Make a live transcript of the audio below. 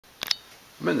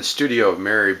I'm in the studio of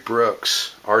Mary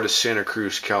Brooks, artist, Santa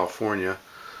Cruz, California,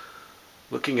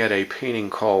 looking at a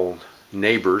painting called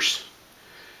Neighbors.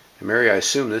 And Mary, I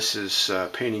assume this is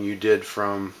a painting you did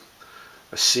from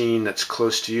a scene that's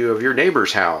close to you of your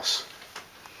neighbor's house.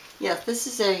 Yes, this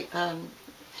is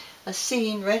a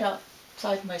scene right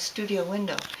outside my studio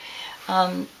window.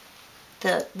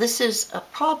 This is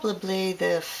probably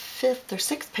the fifth or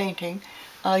sixth painting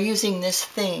using this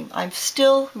theme. I've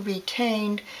still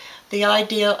retained the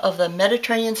idea of the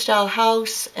Mediterranean style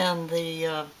house and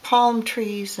the palm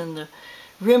trees and the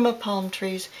rim of palm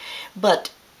trees, but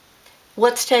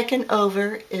what's taken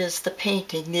over is the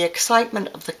painting, the excitement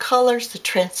of the colors, the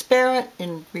transparent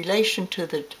in relation to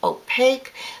the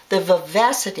opaque, the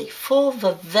vivacity, full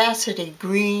vivacity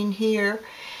green here,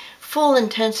 full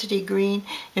intensity green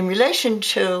in relation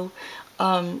to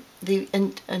the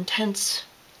intense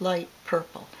light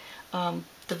purple.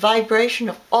 The vibration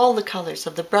of all the colors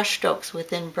of the brushstrokes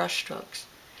within brushstrokes.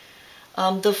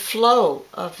 The flow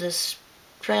of this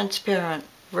transparent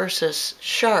versus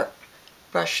sharp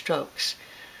brushstrokes.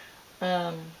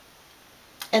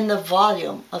 And the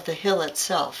volume of the hill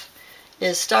itself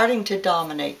is starting to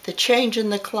dominate. The change in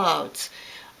the clouds.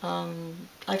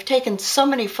 I've taken so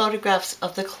many photographs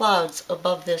of the clouds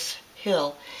above this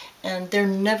hill, and they're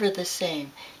never the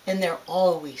same, and they're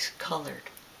always colored.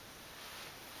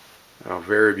 A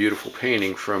very beautiful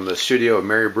painting from the studio of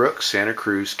Mary Brooks, Santa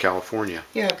Cruz, California.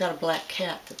 Here I've got a black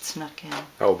cat that snuck in.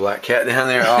 Oh, black cat down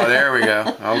there. Oh, there we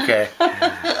go. Okay.